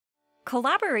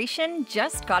Collaboration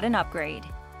just got an upgrade.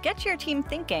 Get your team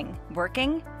thinking,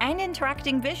 working, and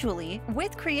interacting visually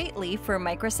with Creately for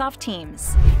Microsoft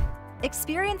Teams.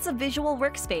 Experience a visual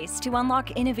workspace to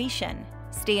unlock innovation.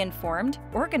 Stay informed,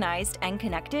 organized, and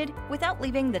connected without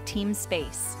leaving the team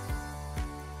space.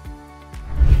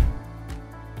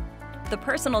 The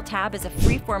Personal tab is a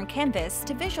free-form canvas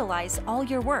to visualize all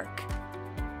your work.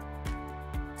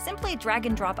 Simply drag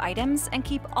and drop items and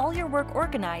keep all your work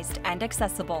organized and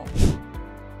accessible.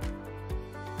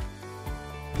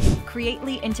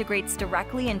 Creately integrates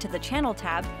directly into the Channel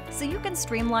tab so you can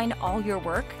streamline all your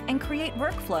work and create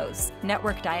workflows,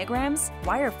 network diagrams,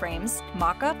 wireframes,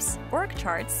 mockups, org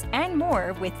charts, and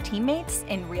more with teammates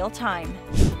in real time.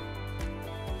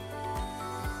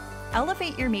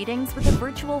 Elevate your meetings with a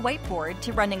virtual whiteboard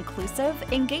to run inclusive,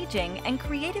 engaging, and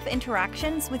creative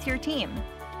interactions with your team.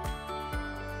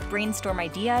 Brainstorm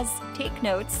ideas, take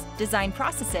notes, design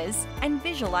processes, and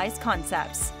visualize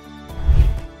concepts.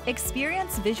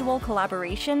 Experience visual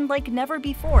collaboration like never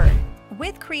before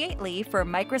with Creately for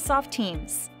Microsoft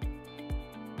Teams.